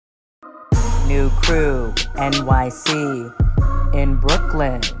new crew, NYC, in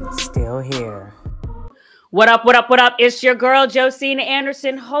Brooklyn, still here. What up, what up, what up? It's your girl, Josina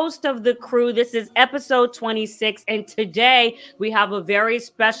Anderson, host of The Crew. This is episode 26, and today we have a very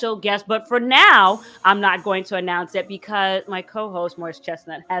special guest. But for now, I'm not going to announce it because my co-host, Morris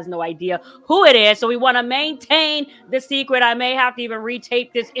Chestnut, has no idea who it is. So we want to maintain the secret. I may have to even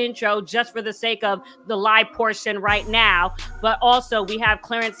retape this intro just for the sake of the live portion right now. But also, we have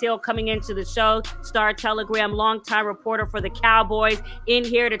Clarence Hill coming into the show, Star Telegram, longtime reporter for the Cowboys, in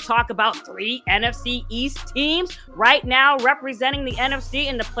here to talk about 3 NFC East teams right now representing the NFC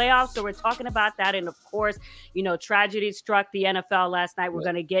in the playoffs. So we're talking about that. And of course, you know, tragedy struck the NFL last night. We're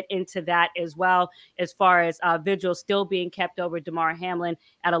going to get into that as well, as far as vigil still being kept over Damar Hamlin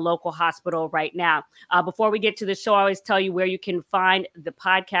at a local hospital right now. Before we get to the show, I always tell you where you can find the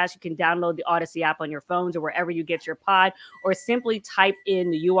podcast. You can download the Odyssey app on your phones or wherever you get your pod, or simply type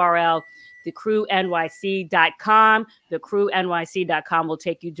in the URL thecrewnyc.com. Thecrewnyc.com will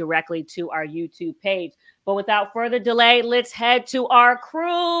take you directly to our YouTube page. But without further delay, let's head to our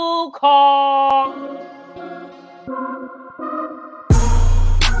crew call.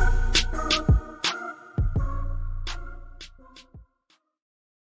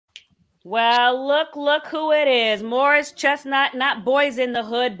 Well, look who it is. Morris Chestnut, not boys in the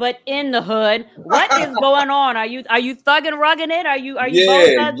hood, but in the hood. What is going on? Are you thugging rugging it? Are you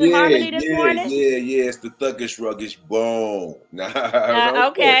both thugs in harmony this morning? Yeah. It's the thuggish ruggish boom.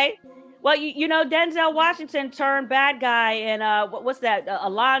 Okay. Well, you know, Denzel Washington turned bad guy in what's that?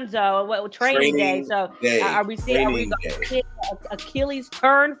 Alonzo, training day. So are we seeing Achilles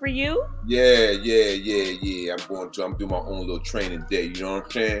turn for you? Yeah. I'm doing my own little training day. You know what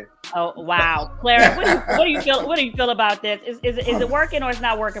I'm saying? Oh wow, Clarence, what do you feel? What do you feel about this? Is it working or it's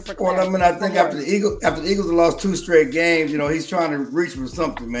not working for Clarence? Well, I mean, I think after the Eagles have lost 2 straight games, you know, he's trying to reach for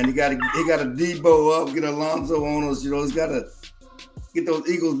something, man. He got to Debo up, get Alonzo on us. You know, he's got to get those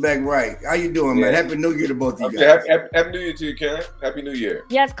Eagles back right. How you doing, man? Happy New Year to both of you guys. Happy New Year to you, Karen. Happy New Year.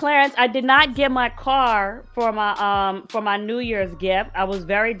 Yes, Clarence, I did not get my car for my New Year's gift. I was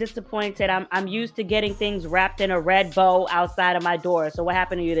very disappointed. I'm used to getting things wrapped in a red bow outside of my door. So what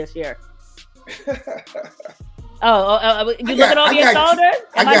happened to you this year? You looking over your shoulder?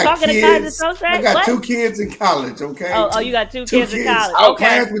 Am I talking to Kaiser Sose? I got 2 kids in college, okay? Oh, you got two kids in college. Okay.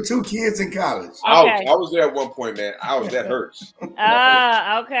 Parents with 2 kids in college. Okay. I was there at one point, man. That hurts.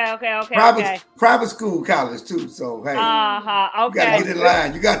 Okay. Private school college too. So hey, okay. You gotta get in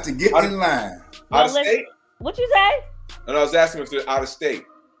line. You got to get in line. Out of state? What you say? And I was asking if they're out of state.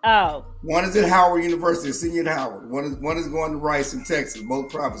 Oh. One is at Howard University, senior at Howard. One is going to Rice in Texas,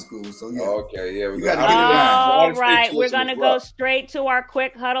 both private schools. So yeah. Okay, yeah. We got to get in line. All right, we're gonna go straight to our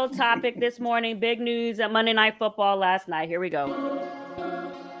quick huddle topic this morning. Big news at Monday Night Football last night. Here we go.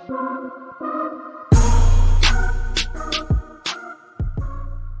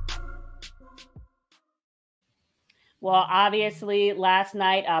 Well, obviously, last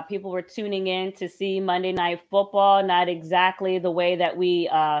night, people were tuning in to see Monday Night Football, not exactly the way that we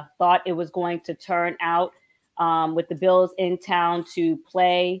thought it was going to turn out, with the Bills in town to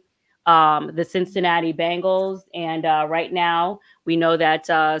play the Cincinnati Bengals. And right now, we know that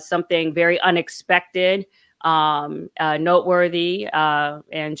something very unexpected, noteworthy,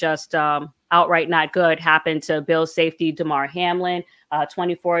 and just outright not good happened to Bills safety Damar Hamlin,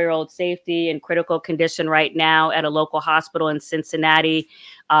 24-year-old safety in critical condition right now at a local hospital in Cincinnati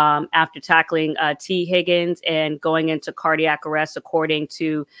after tackling T. Higgins and going into cardiac arrest, according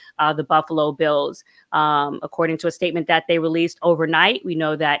to the Buffalo Bills. According to a statement that they released overnight, we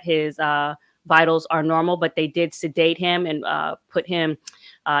know that his vitals are normal, but they did sedate him and put him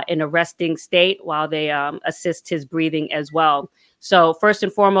in a resting state while they assist his breathing as well. So first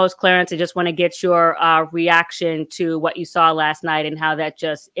and foremost, Clarence, I just want to get your reaction to what you saw last night and how that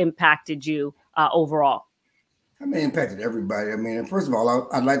just impacted you overall. I mean, it impacted everybody. I mean, first of all,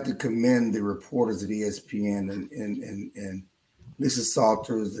 I'd like to commend the reporters at ESPN and Lisa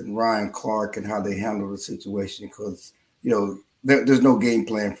Salters and Ryan Clark and how they handled the situation, because, you know, there's no game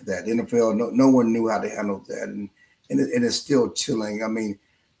plan for that. The NFL, no one knew how to handle that. And it's still chilling. I mean,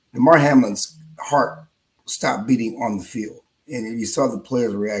 Damar Hamlin's heart stopped beating on the field. And you saw the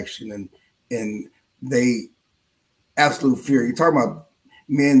players' reaction, and they absolute fear. You're talking about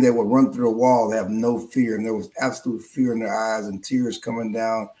men that would run through a wall that have no fear, and there was absolute fear in their eyes and tears coming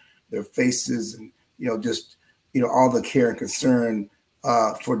down their faces, and just all the care and concern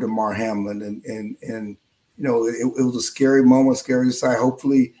for Damar Hamlin, and it was a scary moment, scary sight.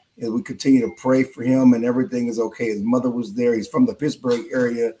 Hopefully, as we continue to pray for him and everything is okay. His mother was there. He's from the Pittsburgh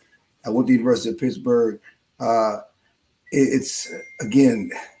area. I went to the University of Pittsburgh. It's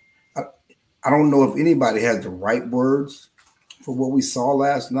again, I don't know if anybody has the right words for what we saw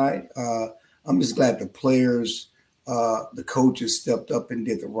last night. I'm just glad the players, the coaches stepped up and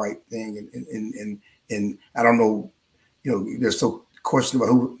did the right thing. And I don't know, there's so question about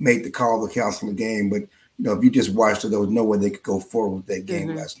who made the call to cancel the game, but if you just watched it, there was no way they could go forward with that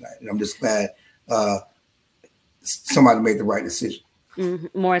game last night. And I'm just glad somebody made the right decision.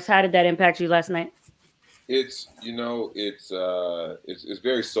 Morris, how did that impact you last night? It's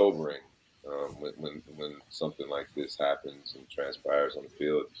very sobering when something like this happens and transpires on the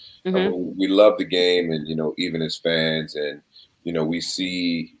field. We love the game, and even as fans, and we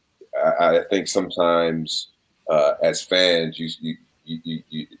see. I think sometimes as fans,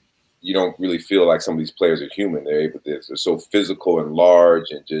 you don't really feel like some of these players are human. They're so physical and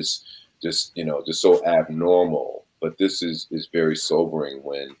large, and just so abnormal. But this is very sobering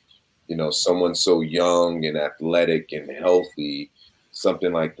when someone so young and athletic and healthy,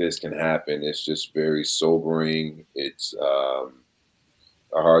 something like this can happen. It's just very sobering. It's our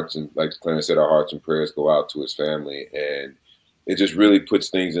hearts, and like Clarence said, our hearts and prayers go out to his family, and it just really puts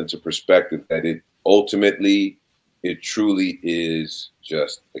things into perspective that it truly is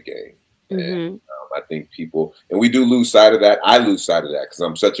just a game. And I think people, and we do lose sight of that. I lose sight of that because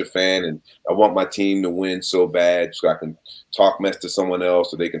I'm such a fan, and I want my team to win so bad so I can talk mess to someone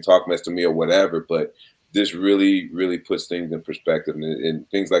else, or they can talk mess to me or whatever. But this really, really puts things in perspective, and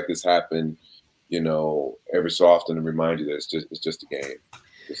things like this happen, every so often, to remind you that it's just a game.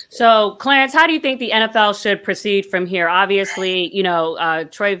 So, Clarence, how do you think the NFL should proceed from here? Obviously,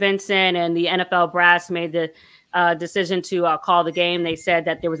 Troy Vincent and the NFL brass made the decision to call the game. They said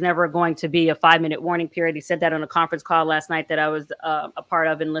that there was never going to be a 5-minute warning period. He said that on a conference call last night that I was a part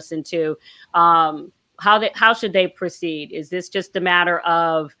of and listened to. How should they proceed? Is this just a matter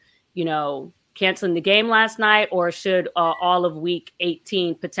of, canceling the game last night, or should all of week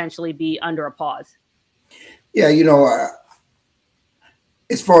 18 potentially be under a pause? Yeah,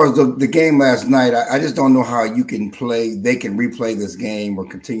 as far as the game last night, I just don't know how they can replay this game or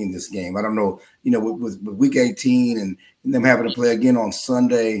continue this game. I don't know, with week 18 and them having to play again on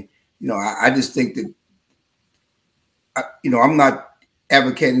Sunday, I just think that, I'm not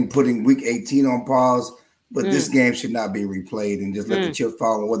advocating putting week 18 on pause, but this game should not be replayed, and just let the chips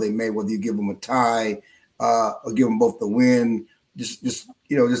fall on what they made, whether you give them a tie or give them both the win. Just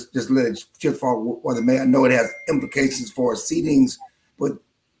let it chips fall where they may. I know it has implications for seedings, but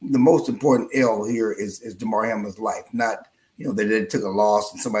the most important L here is Damar Hamlin's life, not that they took a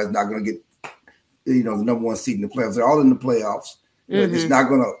loss and somebody's not going to get the number one seed in the playoffs. They're all in the playoffs. It's not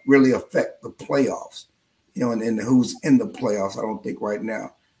going to really affect the playoffs, and who's in the playoffs. I don't think right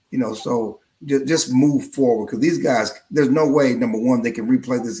now, so just move forward, because these guys, there's no way, number one, they can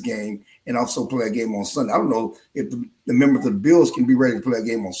replay this game and also play a game on Sunday. I don't know if the members of the Bills can be ready to play a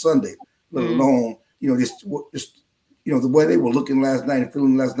game on Sunday, let alone just the way they were looking last night and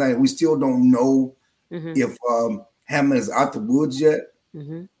feeling last night. We still don't know if Hamlin is out the woods yet.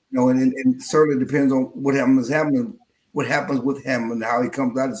 And certainly depends on what happens with Hamlin, how he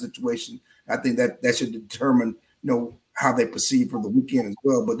comes out of the situation. I think that should determine how they proceed for the weekend as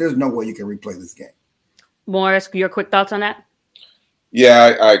well. But there's no way you can replay this game. Morris, your quick thoughts on that?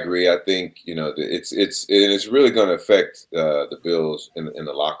 Yeah, I agree. I think it's really going to affect the Bills in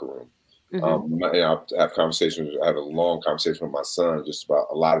the locker room. I have conversations. I have a long conversation with my son just about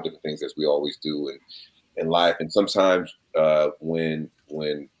a lot of different things, as we always do in life. And sometimes when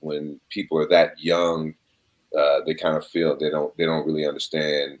people are that young, they kind of feel they don't really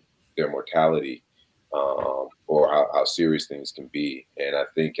understand their mortality, or how serious things can be. And I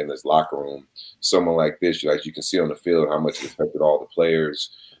think in this locker room, someone like this, like you can see on the field, how much it affected all the players.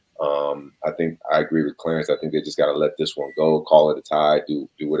 I think I agree with Clarence. I think they just got to let this one go, call it a tie, do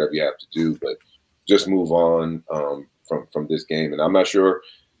whatever you have to do, but just move on from this game. And I'm not sure,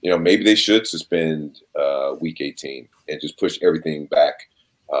 maybe they should suspend week 18 and just push everything back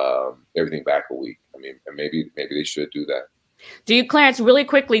a week. I mean, maybe they should do that. Do you, Clarence, really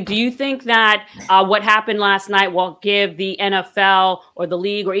quickly, do you think that what happened last night will give the NFL or the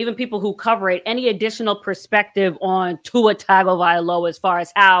league or even people who cover it any additional perspective on Tua Tagovailoa as far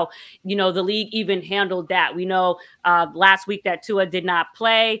as how, the league even handled that? We know last week that Tua did not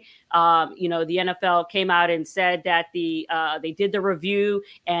play. The NFL came out and said that they did the review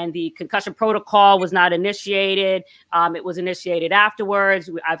and the concussion protocol was not initiated. It was initiated afterwards.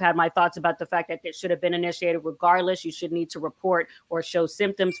 I've had my thoughts about the fact that it should have been initiated regardless. You should need to report or show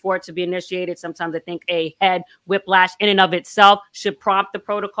symptoms for it to be initiated. Sometimes I think a head whiplash in and of itself should prompt the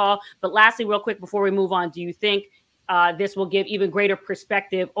protocol. But lastly, real quick, before we move on, do you think this will give even greater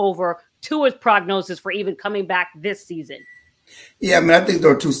perspective over Tua's prognosis for even coming back this season? Yeah, I mean, I think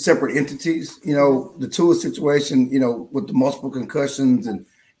there are two separate entities. You know, the Tua situation, you know, with the multiple concussions and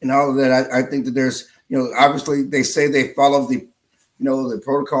all of that. I think that there's, you know, obviously they say they follow the, you know, the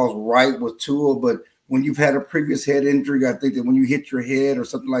protocols right with Tua, but when you've had a previous head injury, I think that when you hit your head or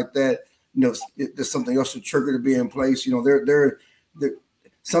something like that, you know, there's something else to trigger to be in place. You know, there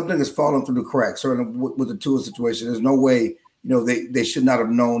something has fallen through the cracks. Certainly with the Tua situation, there's no way, you know, they should not have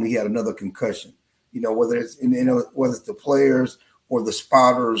known he had another concussion. You know, whether it's whether it's the players or the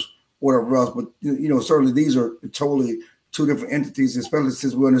spotters, whatever else. But, you know, certainly these are totally two different entities, especially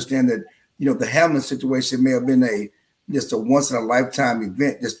since we understand that, you know, the Hamlin situation may have been just a once in a lifetime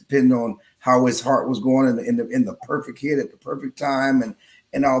event, just depending on how his heart was going in the perfect hit at the perfect time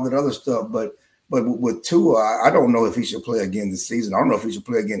and all that other stuff. But with Tua, I don't know if he should play again this season. I don't know if he should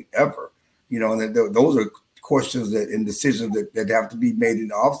play again ever. You know, and those are questions and decisions that have to be made in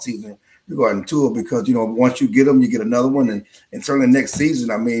the offseason regarding Tua, because, you know, once you get him, you get another one. And certainly next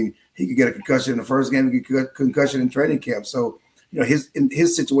season, I mean, he could get a concussion in the first game, he could get a concussion in training camp. So, you know,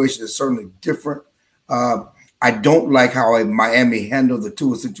 his situation is certainly different. I don't like how Miami handled the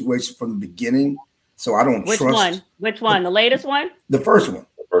Tua situation from the beginning. So I don't trust. Which one? The latest one? The first one.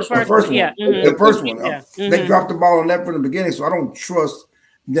 The first one. Yeah. Mm-hmm. The first one. Yeah. They dropped the ball on that from the beginning. So I don't trust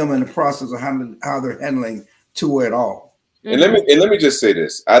them in the process of how they're handling Tua at all. And let me just say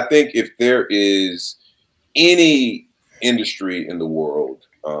this. I think if there is any industry in the world,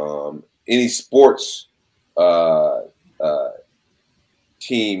 any sports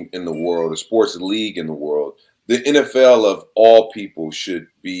team in the world, a sports league in the world, the NFL of all people should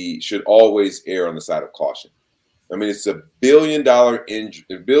always err on the side of caution. I mean, it's $1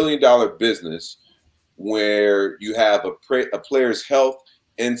 billion business where you have a player's health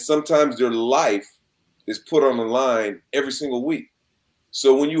and sometimes their life is put on the line every single week.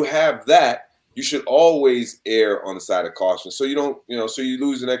 So when you have that, you should always err on the side of caution. So you don't, you know, so you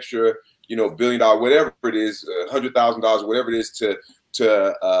lose an extra, you know, $1 billion, whatever it is, $100,000, whatever it is to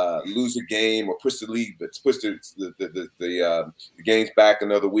lose a game or push the league, push the games back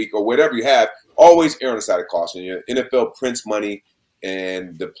another week or whatever you have. Always err on the side of caution. You know, NFL prints money,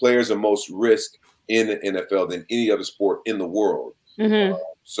 and the players are most risk in the NFL than any other sport in the world. Mm-hmm.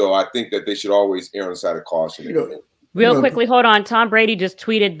 So I think that they should always err on the side of caution. Real quickly, hold on. Tom Brady just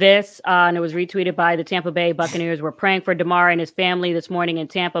tweeted this, and it was retweeted by the Tampa Bay Buccaneers. We're praying for Damar and his family this morning in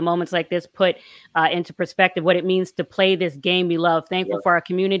Tampa. Moments like this put into perspective what it means to play this game we love. Thankful for our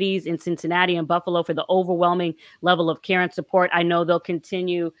communities in Cincinnati and Buffalo for the overwhelming level of care and support. I know they'll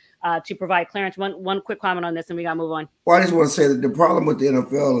continue to provide. Clarence, one quick comment on this, and we got to move on. Well, I just want to say that the problem with the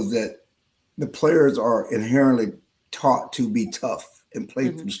NFL is that the players are inherently taught to be tough and play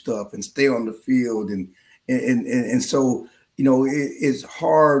through stuff and stay on the field. And so, you know, it's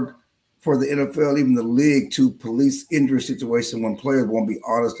hard for the NFL, even the league, to police injury situation when players won't be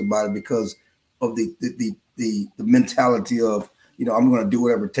honest about it because of the mentality of, you know, I'm going to do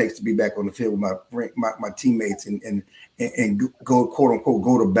whatever it takes to be back on the field with my teammates and go, quote unquote,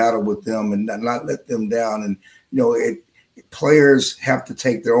 go to battle with them and not let them down. And, you know, players have to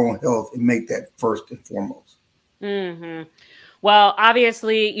take their own health and make that first and foremost. Mm-hmm. Well,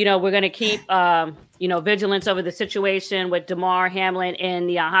 obviously, you know, we're going to keep, vigilance over the situation with Damar Hamlin in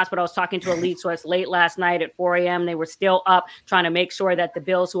the hospital. I was talking to a lead source late last night at 4 a.m. They were still up trying to make sure that the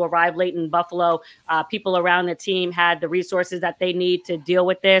Bills, who arrived late in Buffalo, people around the team had the resources that they need to deal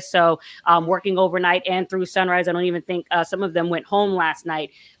with this. So working overnight and through sunrise, I don't even think some of them went home last night.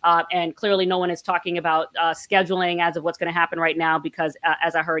 And clearly no one is talking about scheduling as of what's going to happen right now, because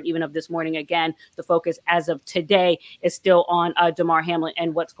as I heard even of this morning, again, the focus as of today is still on Damar Hamlin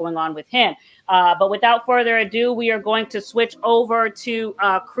and what's going on with him. But without further ado, we are going to switch over to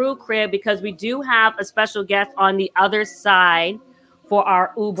Crew Crib, because we do have a special guest on the other side for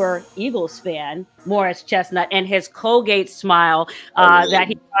our Uber Eagles fan, Morris Chestnut, and his Colgate smile that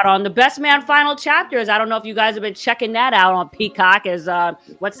he got on the Best Man Final Chapters. I don't know if you guys have been checking that out on Peacock, as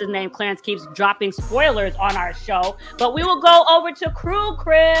what's his name, Clarence, keeps dropping spoilers on our show. But we will go over to Crew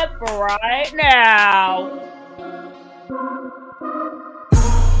Crib right now.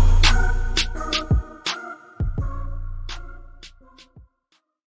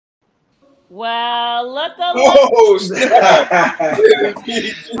 Well, look at What's good?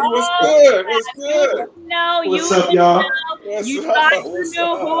 What's good? No, what's up, y'all? You thought you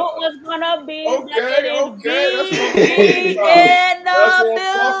knew who it was gonna be. Okay. In the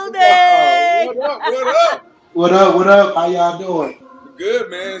building. What up? How y'all doing?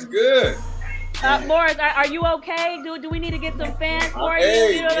 Good, man. It's good. Morris, are you okay? Do we need to get some fans for you?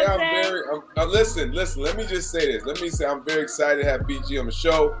 Hey, You know what I'm saying? Listen. Let me just say this. Let me say I'm very excited to have BG on the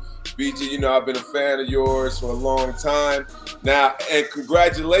show. BG, you know I've been a fan of yours for a long time now, and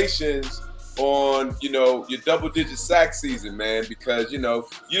congratulations on your double-digit sack season, man. Because you done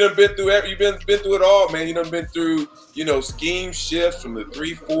been through you've been through it all, man. You done been through scheme shifts from the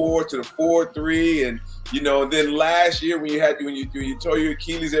 3-4 to the 4-3, and and then last year when you tore your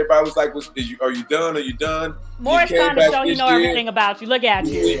Achilles, everybody was like, "Are you done? Are you done?" Morris trying to show he know everything about you. Look at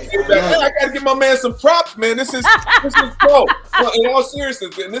you. I gotta give my man some props, man. This is dope. Well, in all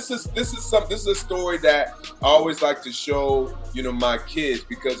seriousness, and this is a story that I always like to show my kids,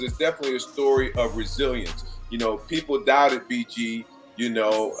 because it's definitely a story of resilience. People doubted BG.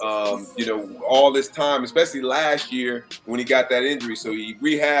 All this time, especially last year when he got that injury. So he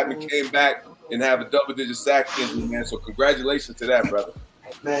rehabbed and came back and have a double-digit sack injury, man. So congratulations to that, brother.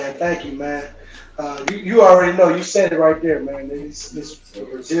 Man, thank you, man. You already know. You said it right there, man. This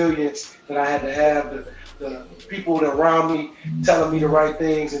resilience that I had to have, the people around me telling me the right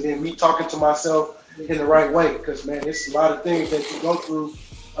things, and then me talking to myself in the right way. Because, man, there's a lot of things that you go through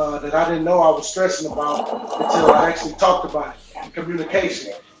that I didn't know I was stressing about until I actually talked about it.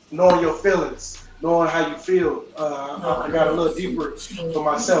 Communication, knowing your feelings, knowing how you feel. I got a little deeper for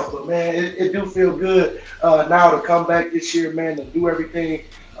myself, but man, it do feel good now to come back this year, man, to do everything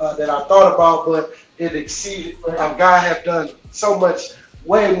that I thought about, but it exceeded. God have done so much,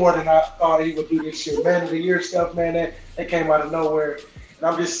 way more than I thought he would do this year. Man of the year stuff, man, that came out of nowhere. And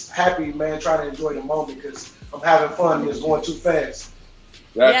I'm just happy, man, trying to enjoy the moment because I'm having fun and it's going too fast.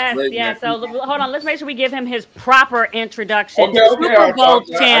 That's great, yes. Man. So hold on, let's make sure we give him his proper introduction. Okay, Super Bowl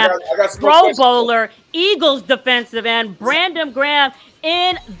champ, I got Pro Bowler, Eagles defensive end, Brandon Graham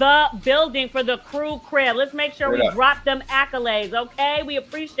in the building for the Crew Crib. Let's make sure we drop them accolades, okay? We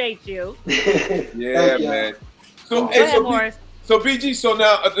appreciate you. Yeah, man. So, go ahead, Morris. So BG, so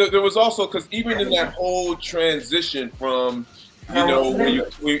now there was also, because even in that whole transition from when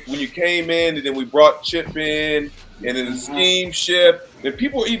you came in and then we brought Chip in and then the scheme shift, and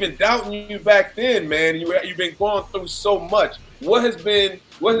people were even doubting you back then, man. You've been going through so much. What has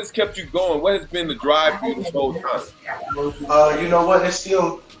kept you going? What has been the drive for you this whole time? You know what? I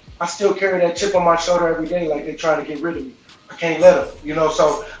still carry that chip on my shoulder every day, like they're trying to get rid of me. I can't let them,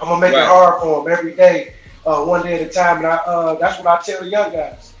 so I'm gonna make it hard for them every day, one day at a time. And that's what I tell the young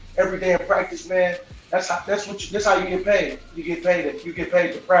guys every day in practice, man. That's how you get paid. You get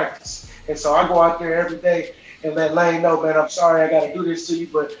paid to practice. And so I go out there every day and let Lane know, man, I'm sorry I got to do this to you,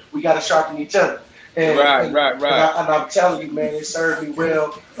 but we got to sharpen each other. And, right. And I'm telling you, man, it served me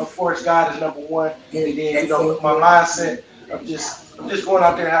well. Of course, God is number one. And then, my mindset of just going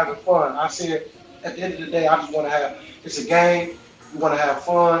out there having fun. I said, at the end of the day, I just want to it's a game. You want to have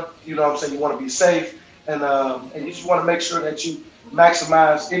fun. You know what I'm saying? You want to be safe. And you just want to make sure that you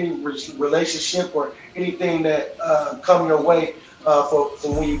maximize any relationship or anything that come your way for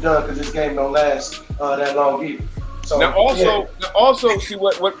when you're done, because this game don't last that long either. So now also see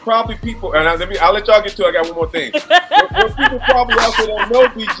what probably people, and I'll let y'all get to it. I got one more thing. what people probably also don't know,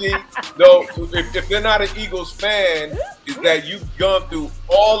 BG, though, if they're not an Eagles fan, is that you've gone through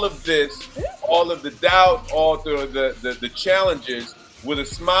all of this, all of the doubt, all the challenges, with a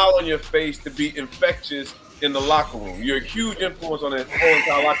smile on your face to be infectious in the locker room. You're a huge influence on the whole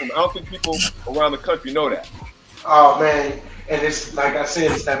entire locker room. I don't think people around the country know that. Oh man, and it's like I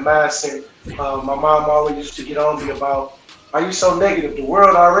said, it's that mindset. My mom always used to get on me about, "Are you so negative? The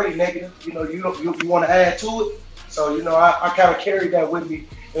world already negative. You want to add to it." So I kind of carry that with me.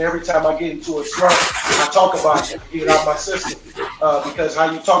 And every time I get into a slump, I talk about it, get it out of my system, because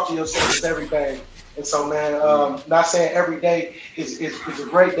how you talk to yourself is everything. And so, man, not saying every day is a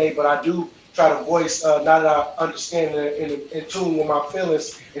great day, but I do try to voice, now that I understand and in tune with my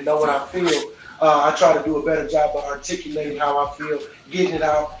feelings and know what I feel. I try to do a better job of articulating how I feel, getting it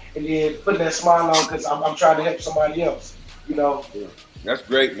out, and then putting that smile on, because I'm trying to help somebody else. Yeah. That's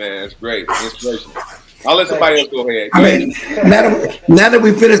great, man. That's great. Inspirational. I'll let somebody else go ahead. Now that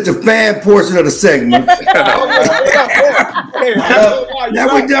we finished the fan portion of the segment,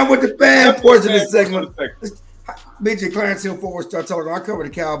 now we're done with the fan portion of the segment. BJ Clarence Hill forward start talking. I cover the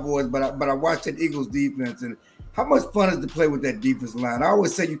Cowboys, but I watched that Eagles defense, and how much fun is to play with that defensive line? I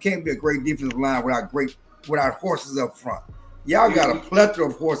always say you can't be a great defensive line without horses up front. Y'all got a plethora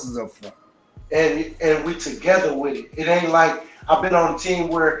of horses up front, and we together with it. It ain't like I've been on a team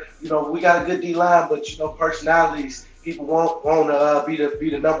where we got a good D line, but personalities, people won't be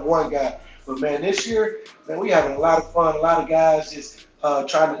the number one guy. But man, this year, man, we having a lot of fun. A lot of guys just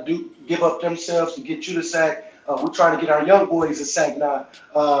trying to give up themselves to get you to sack. We're trying to get our young boys a sack now,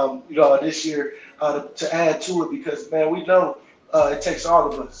 this year to add to it because, man, we know it takes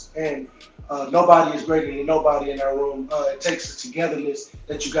all of us. And nobody is greater than nobody in our room. It takes a togetherness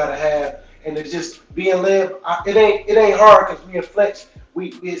that you got to have. And it's just being led. It ain't hard because we in flex.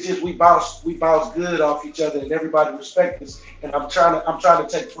 We bounce good off each other and everybody respects us. And I'm trying to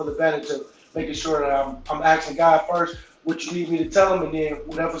take full advantage of making sure that I'm asking God first what you need me to tell him, and then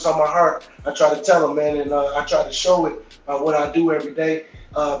whatever's on my heart, I try to tell him, man, and I try to show it by what I do every day,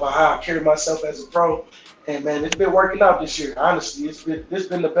 by how I carry myself as a pro. And man, it's been working out this year. Honestly, it's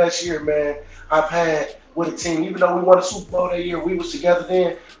been the best year, man, I've had with a team. Even though we won a Super Bowl that year, we was together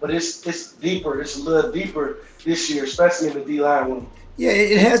then, but it's deeper. It's a little deeper this year, especially in the D-line room. Yeah,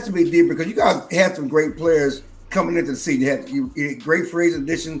 it has to be deeper because you guys had some great players coming into the season. You had great free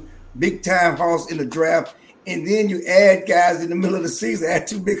addition, big time house in the draft, and then you add guys in the middle of the season. Add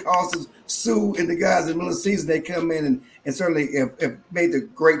two big houses, Sue and the guys in the middle of the season. They come in and certainly have made the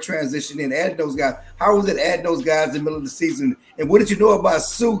great transition in. Adding those guys. How was it adding those guys in the middle of the season? And what did you know about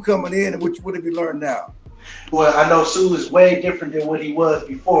Sue coming in, and what have you learned now? Well, I know Sue is way different than what he was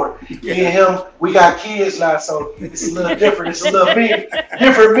before. Yeah. Me and him, we got kids now, so it's a little different. It's a little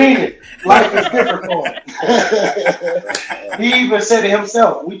different meaning. Life is different for him. He even said it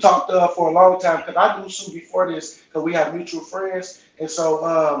himself. We talked for a long time because I knew Sue before this because we have mutual friends. And so,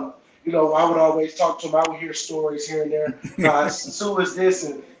 I would always talk to him. I would hear stories here and there. Sue is this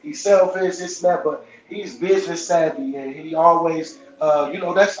and he's selfish, this and that, but he's business savvy and he always,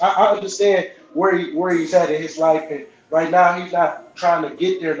 I understand where he's at in his life, and right now he's not trying to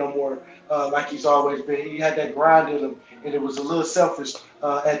get there no more like he's always been. He had that grind in him, and it was a little selfish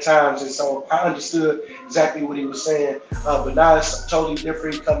at times, and so I understood exactly what he was saying. But now it's totally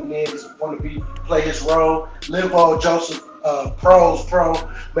different. He coming in, he's want to play his role. Linval Joseph, pro,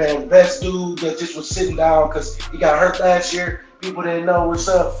 man, best dude that just was sitting down because he got hurt last year. People didn't know what's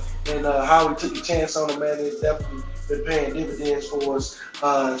up, and how he took a chance on him, man, it definitely been paying dividends for us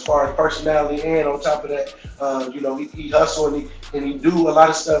as far as personality, and on top of that, he hustle and he do a lot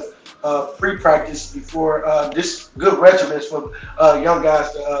of stuff pre-practice before just good regimens for young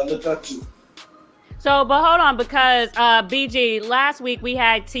guys to look up to. So, but hold on, because BG, last week we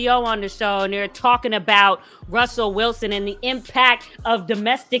had T.O. on the show, and they're talking about Russell Wilson and the impact of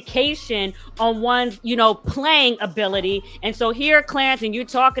domestication on one's, playing ability. And so here, Clarence, and you're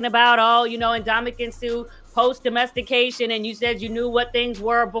talking about, Ndamukong Suh post-domestication, and you said you knew what things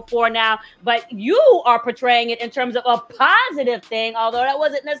were before now, but you are portraying it in terms of a positive thing, although that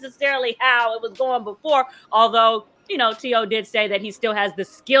wasn't necessarily how it was going before, although T.O. did say that he still has the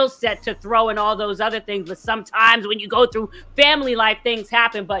skill set to throw and all those other things, but sometimes when you go through family life, things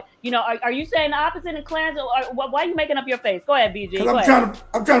happen. But, are you saying the opposite in Clarence? Or why are you making up your face? Go ahead, BG.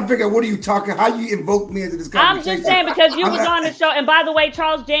 I'm trying to figure out what are you talking, how you invoked me into this conversation. I'm just saying because you was on the show. And by the way,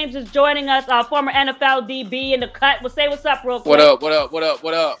 Charles James is joining us, former NFL DB in the cut. Well, say what's up real quick. What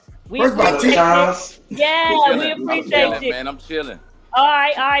up? First of all, Charles. Yeah, we appreciate you. Man, I'm chilling. All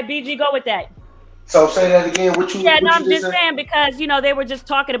right, BG, go with that. So say that again. I'm just saying because they were just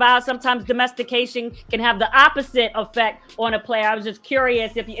talking about how sometimes domestication can have the opposite effect on a player. I was just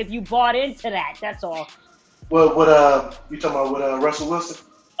curious if you bought into that. That's all. Well, what you talking about with Russell Wilson?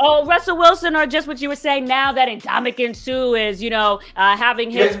 Oh, Russell Wilson, or just what you were saying now that Ndamukong Suh is,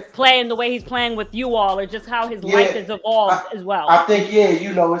 having his playing the way he's playing with you all, or just how his life has evolved as well. I think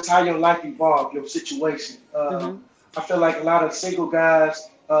it's how your life evolved, your situation. I feel like a lot of single guys.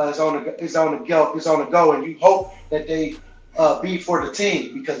 Is on the go, and you hope that they be for the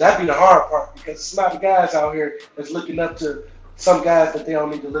team, because that'd be the hard part, because it's not the guys out here that's looking up to some guys that they don't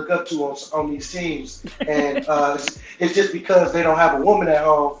need to look up to on these teams, and it's just because they don't have a woman at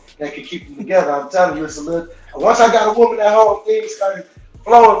home that can keep them together. I'm telling you, it's a little. Once I got a woman at home, things started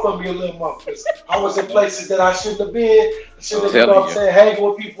flowing for me a little more, because I was in places that I shouldn't have been. Hanging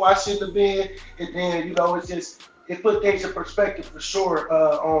with people I shouldn't have been, and then it's just. It put things in perspective for sure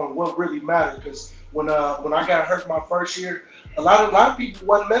on what really mattered. Because when I got hurt my first year, a lot of people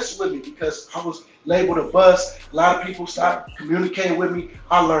wasn't messing with me because I was labeled a bust. A lot of people stopped communicating with me.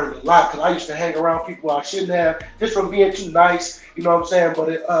 I learned a lot because I used to hang around people I shouldn't have just from being too nice. You know what I'm saying?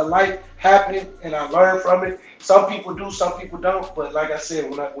 But life happened and I learned from it. Some people do, some people don't. But like I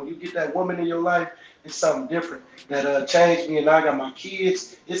said, when you get that woman in your life, it's something different that changed me, and now I got my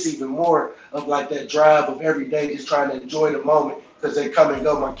kids. It's even more of like that drive of every day just trying to enjoy the moment because they come and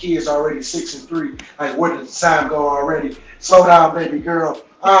go. My kids already 6 and 3. Like, where did the time go already? Slow down, baby girl.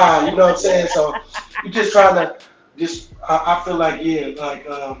 You know what I'm saying? So you're just trying to I feel like,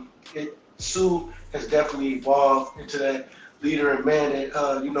 Sue has definitely evolved into that leader and man that,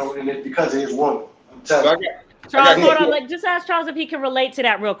 and it's because of his woman. I'm telling you. Charles, hold on. Just ask Charles if he can relate to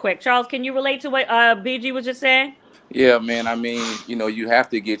that real quick. Charles, can you relate to what BG was just saying? Yeah, man. I mean, you have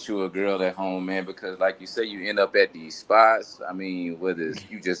to get you a girl at home, man, because like you say, you end up at these spots. I mean, whether it's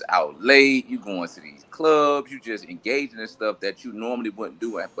you just out late, you going to these clubs, you just engaging in stuff that you normally wouldn't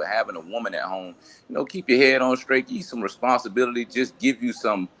do. But having a woman at home, keep your head on straight, give you some responsibility, just give you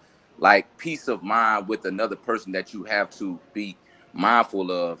some like peace of mind with another person that you have to be mindful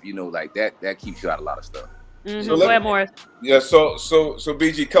of. Like that keeps you out of a lot of stuff. Mm-hmm. So go ahead, Morris. Yeah, so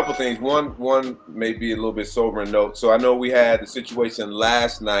BG, couple things. One may be a little bit sobering note. So I know we had the situation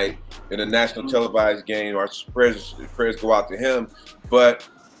last night in a national televised game. Our prayers go out to him, but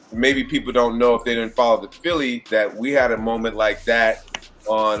maybe people don't know if they didn't follow the Philly that we had a moment like that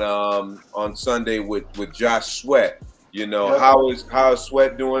on Sunday with Josh Sweat. How is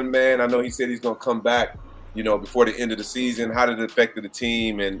Sweat doing, man? I know he said he's gonna come back, before the end of the season. How did it affect the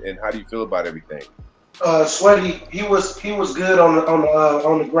team, and how do you feel about everything? Sweaty, he was good on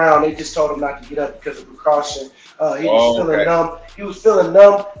the ground. They just told him not to get up because of precaution. He was feeling numb. He was feeling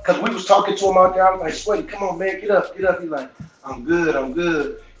numb because we was talking to him out there. I was like, Sweaty, come on, man, get up. He's like, I'm good.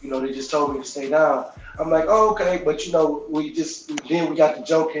 They just told me to stay down. I'm like, oh, okay, but we got to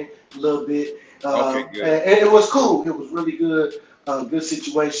joking a little bit. Okay, good. And it was cool. It was really good. Good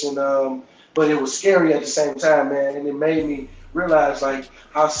situation. But it was scary at the same time, man, and it made me realize like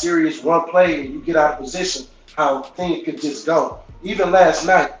how serious one play and you get out of position, how things could just go. Even last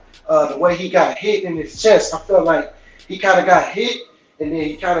night, the way he got hit in his chest, I felt like he kind of got hit and then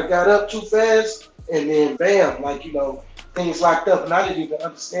he kind of got up too fast and then bam, things locked up, and I didn't even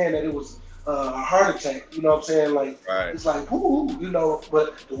understand that it was a heart attack. You know what I'm saying? Like right. It's like whoo,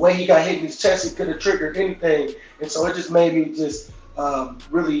 but the way he got hit in his chest, it could have triggered anything, and so it just made me just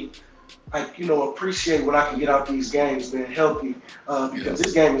really. Appreciate when I can get out these games, man, healthy, because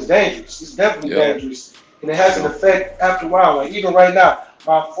this game is dangerous. It's definitely dangerous, and it has an effect after a while. Like even right now,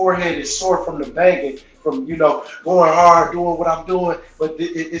 my forehead is sore from the banging, from going hard, doing what I'm doing. But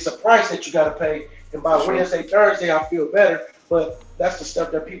it's a price that you got to pay. And by Wednesday, Thursday, I feel better. But that's the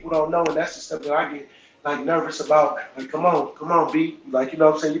stuff that people don't know, and that's the stuff that I get nervous about. Like, come on, B. Like,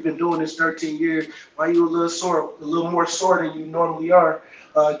 what I'm saying? You've been doing this 13 years. Why you a little more sore than you normally are?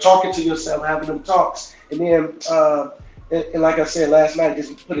 Talking to yourself, having them talks, and then and like I said last night,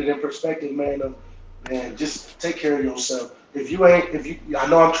 just put it in perspective, man. Just take care of yourself. I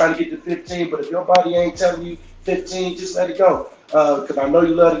know I'm trying to get to 15, but if your body ain't telling you 15, just let it go. Because I know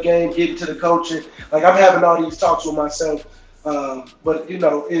you love the game, get into the coaching. Like I'm having all these talks with myself, but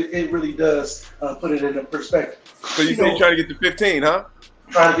it really does put it in perspective. So you say you're trying to get to 15, huh?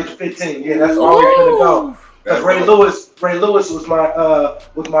 Trying to get to 15, yeah, that's all we're gonna go. Because Ray Lewis was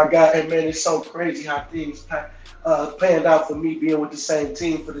my guy, and man, it's so crazy how things panned out for me being with the same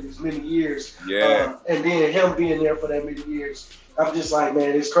team for these many years. Yeah. And then him being there for that many years. I'm just like,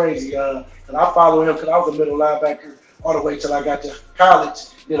 man, it's crazy. And I follow him because I was a middle linebacker all the way till I got to college.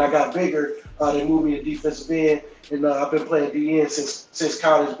 Then I got bigger. They moved me to defensive end, and I've been playing DN since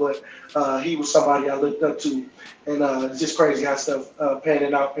college. But he was somebody I looked up to. And it's just crazy how stuff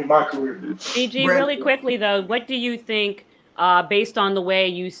panning out in my career. BG, really quickly, though, what do you think, based on the way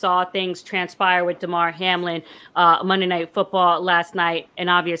you saw things transpire with Damar Hamlin Monday Night Football last night, and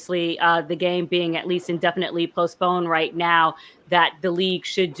obviously the game being at least indefinitely postponed right now, that the league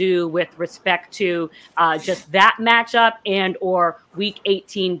should do with respect to just that matchup and or Week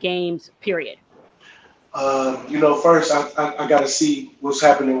 18 games, period? First I got to see what's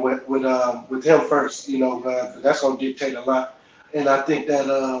happening with him first. That's gonna dictate a lot, and I think that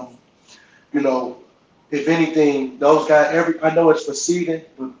if anything, those guys. I know it's for seeding,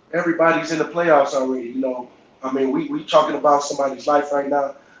 but everybody's in the playoffs already. We talking about somebody's life right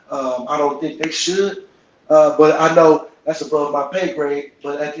now. I don't think they should, but I know that's above my pay grade.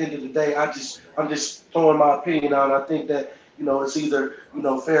 But at the end of the day, I'm just throwing my opinion out. I think that. It's either,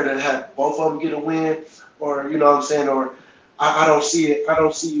 fair to have both of them get a win or, what I'm saying, or I don't see it. I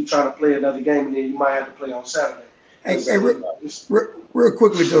don't see you trying to play another game and then you might have to play on Saturday. Hey, real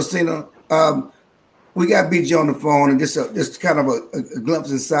quickly, Josina, we got BG on the phone and just kind of a glimpse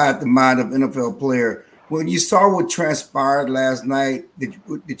inside the mind of an NFL player. When you saw what transpired last night,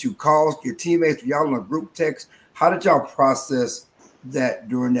 did you call your teammates? Were y'all on a group text? How did y'all process that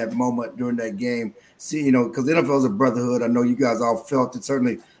during that moment, during that game? See, because the NFL is a brotherhood. I know you guys all felt it.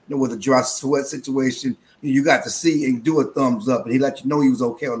 Certainly, with the Josh Sweat situation, you got to see and do a thumbs up, and he let you know he was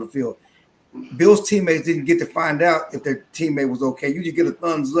okay on the field. Bill's teammates didn't get to find out if their teammate was okay. You just get a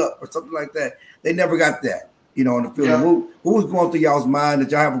thumbs up or something like that. They never got that, on the field. Yeah. Who was going through y'all's mind?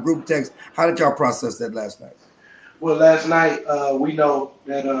 Did y'all have a group text? How did y'all process that last night? Well, last night we know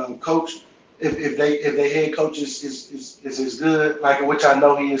that Coach if they head coach is as good, like which I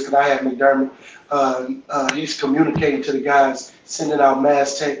know he is, because I have McDermott. He's communicating to the guys, sending out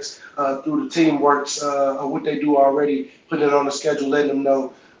mass texts through the team works what they do already, putting it on the schedule, letting them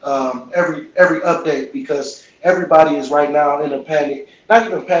know every update, because everybody is right now in a panic, not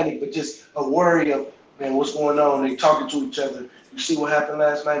even panic, but just a worry of, man, what's going on? They talking to each other. You see what happened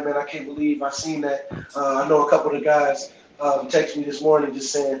last night, man? I can't believe I seen that. I know a couple of the guys texted me this morning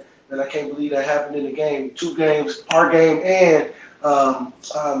just saying, man, I can't believe that happened in the game. 2 games, our game and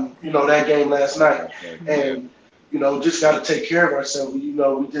that game last night. And just got to take care of ourselves. We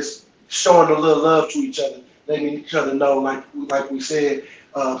just showing a little love to each other, letting each other know, like we said,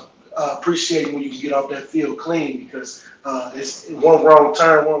 appreciating when you can get off that field clean, because it's one wrong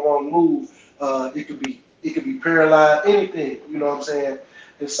turn, one wrong move, it could be paralyzed, anything. You know what I'm saying?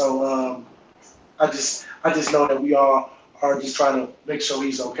 And so I just know that we all are just trying to make sure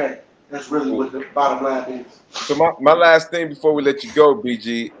he's okay. That's really what the bottom line is. So my last thing before we let you go,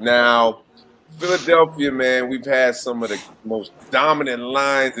 BG. Now, Philadelphia, man, we've had some of the most dominant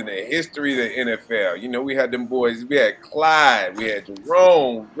lines in the history of the NFL. We had them boys. We had Clyde, we had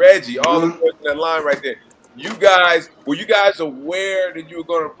Jerome, Reggie, all the boys in that line right there. Were you guys aware that you were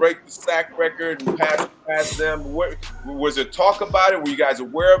going to break the sack record and pass them? Was there talk about it? Were you guys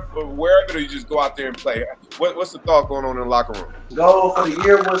aware of it, or you just go out there and play? What's the thought going on in the locker room? The goal for the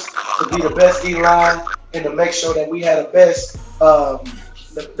year was to be the best D line and to make sure that we had the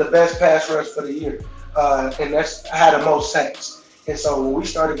best pass rush for the year, and I had the most sacks. And so when we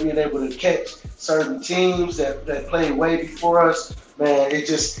started being able to catch certain teams that played way before us, man,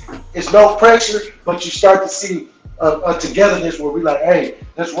 it's no pressure, but you start to see a togetherness where we like, hey,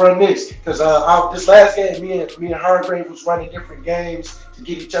 let's run this. Because this last game, me and Hargrave was running different games to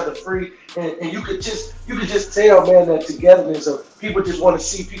get each other free, and you could just tell, man, that togetherness of people just want to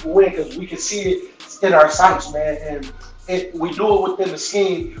see people win, because we can see it in our sights, man. And we do it within the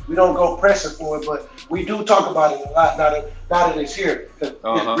scheme. We don't go pressing for it, but we do talk about it a lot now that it's here, because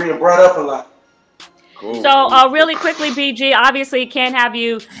it's being brought up a lot. Cool. So really quickly, BG, obviously can't have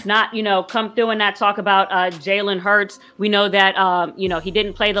you not, come through and not talk about Jalen Hurts. We know that, he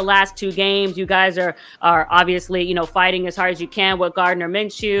didn't play the last 2 games. You guys are obviously, fighting as hard as you can with Gardner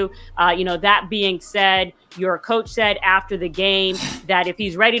Minshew. That being said, your coach said after the game that if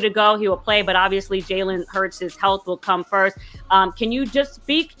he's ready to go, he will play. But obviously, Jalen Hurts' health will come first. Can you just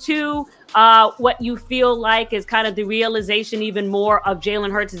speak to what you feel like is kind of the realization even more of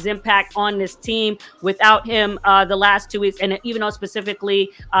Jalen Hurts' impact on this team without him the last 2 weeks, and even though specifically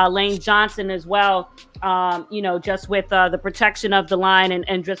Lane Johnson as well, just with the protection of the line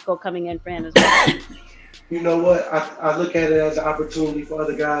and Driscoll coming in for him as well? You know what? I look at it as an opportunity for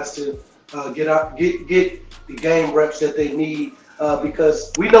other guys to get the game reps that they need,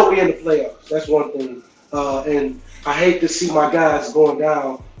 because we know we're in the playoffs. That's one thing. And I hate to see my guys going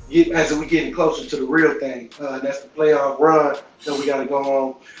down as we getting closer to the real thing. That's the playoff run that we got to go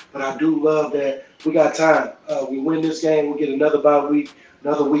on. But I do love that we got time. We win this game, we get another bye week,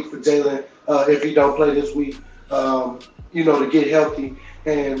 another week for Jalen if he don't play this week, to get healthy.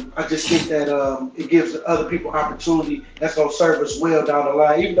 And I just think that it gives other people opportunity that's going to serve us well down the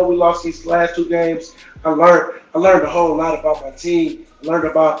line. Even though we lost these last 2 games, I learned a whole lot about my team. I learned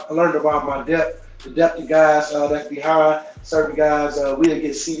about my depth, the depth of guys that's behind certain guys. We didn't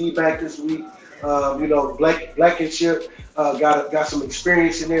get CD back this week. Blankenship got some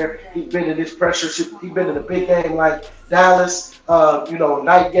experience in there. He's been in this pressure. He's been in a big game like Dallas,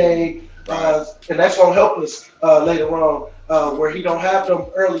 night game. And that's going to help us later on, where he don't have them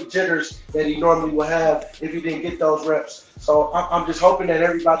early jitters that he normally would have if he didn't get those reps. So I'm just hoping that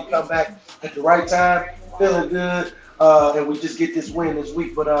everybody come back at the right time, feeling good, and we just get this win this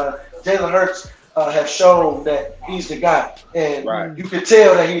week. But Jalen Hurts has shown that he's the guy, and you can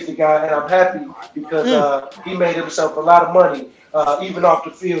tell that he's the guy, and I'm happy because he made himself a lot of money, even off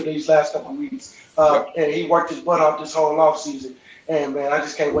the field these last couple of weeks, and he worked his butt off this whole offseason. And, man, I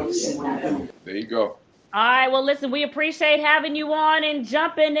just can't wait to see what he do. There you go. All right, well, listen, we appreciate having you on and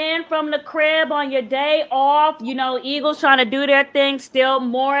jumping in from the crib on your day off. Eagles trying to do their thing still.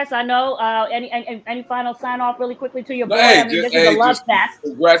 Morris, I know. Any final sign off really quickly to your boy? This is a love fest.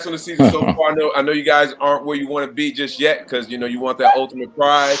 Congrats on the season so far. I know you guys aren't where you want to be just yet, because you want that ultimate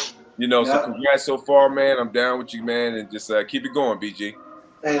prize. So congrats so far, man. I'm down with you, man, and just keep it going, BG.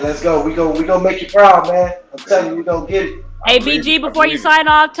 Hey, let's go. We gonna make you proud, man. I'm telling you, we gonna get it. Hey, BG, before you sign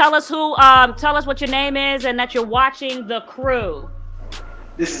off, tell us what your name is and that you're watching The Crew.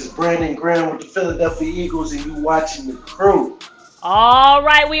 This is Brandon Graham with the Philadelphia Eagles, and you watching The Crew. All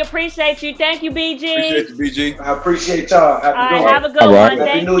right, we appreciate you. Thank you, BG. Appreciate you, BG. I appreciate y'all. Happy New Year. Have a good one. Happy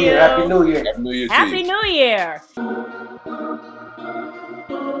Thank New you. Year. Happy New Year. Happy New Year to Happy you. New Year.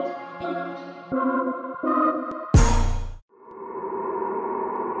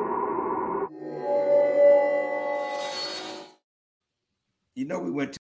 You know, we went to